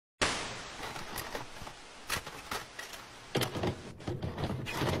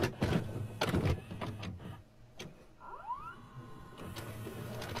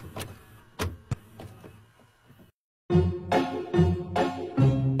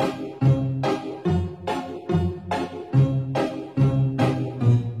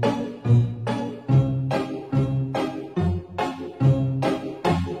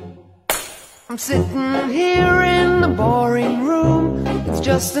sitting here in the boring room. It's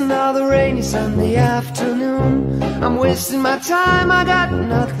just another rainy Sunday afternoon. I'm wasting my time, I got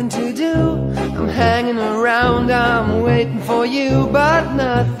nothing to do. I'm hanging around, I'm waiting for you, but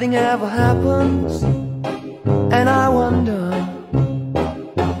nothing ever happens. And I wonder,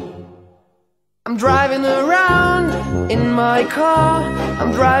 I'm driving around in my car.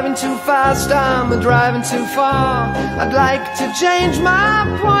 I'm driving too fast, I'm driving too far. I'd like to change my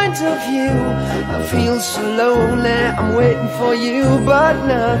point of view. I feel so lonely, I'm waiting for you, but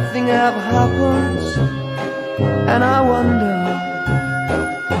nothing ever happens. And I wonder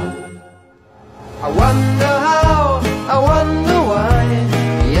how, I wonder why.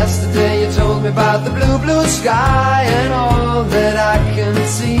 Yesterday you told me about the blue, blue sky, and all that I can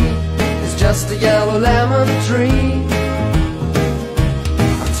see is just a yellow lemon tree.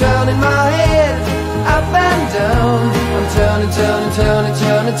 I'm turning my head up and down. I'm turning, turning, turning,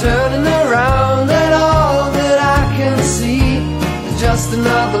 turning, turning around, and all that I can see is just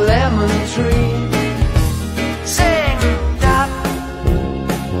another lemon tree. Sing da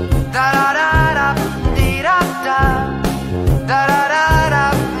da da da da dee da da da da da da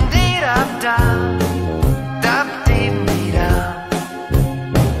dee da da da dee dee da.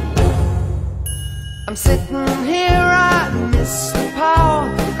 I'm sitting here, I miss the power.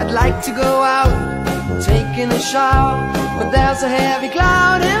 I'd like to go out, taking a shower, but there's a heavy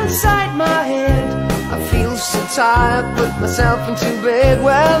cloud inside my head. I feel so tired, put myself into bed.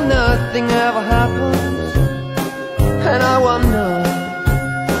 Well, nothing ever happens, and I wonder.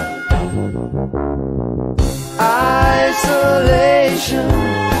 Isolation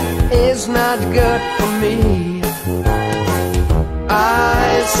is not good for me.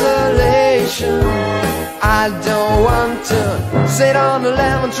 Isolation, I don't want to sit on a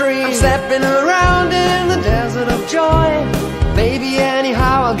lemon tree. I'm stepping around in the desert of joy. Maybe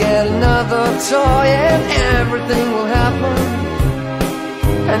anyhow I'll get another toy, and everything will happen.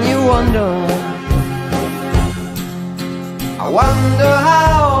 And you wonder, I wonder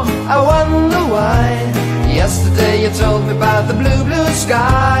how, I wonder why. Yesterday you told me about the blue, blue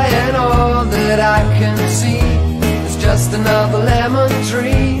sky, and all that I can see is just another lemon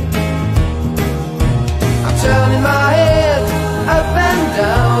tree. I'm turning my head up and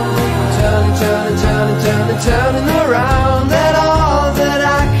down. I'm turning, turning, turning, turning, turning around, and all that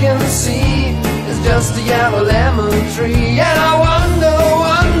I can see is just a yellow lemon tree. And I wonder,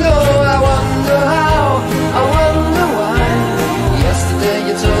 wonder, I wonder how, I wonder why. Yesterday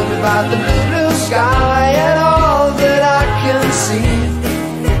you told me about the blue, blue sky, and all that I can see,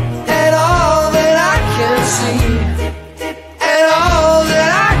 and all that I can see, and all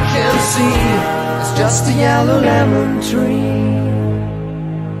that I can see is just a yellow lemon tree.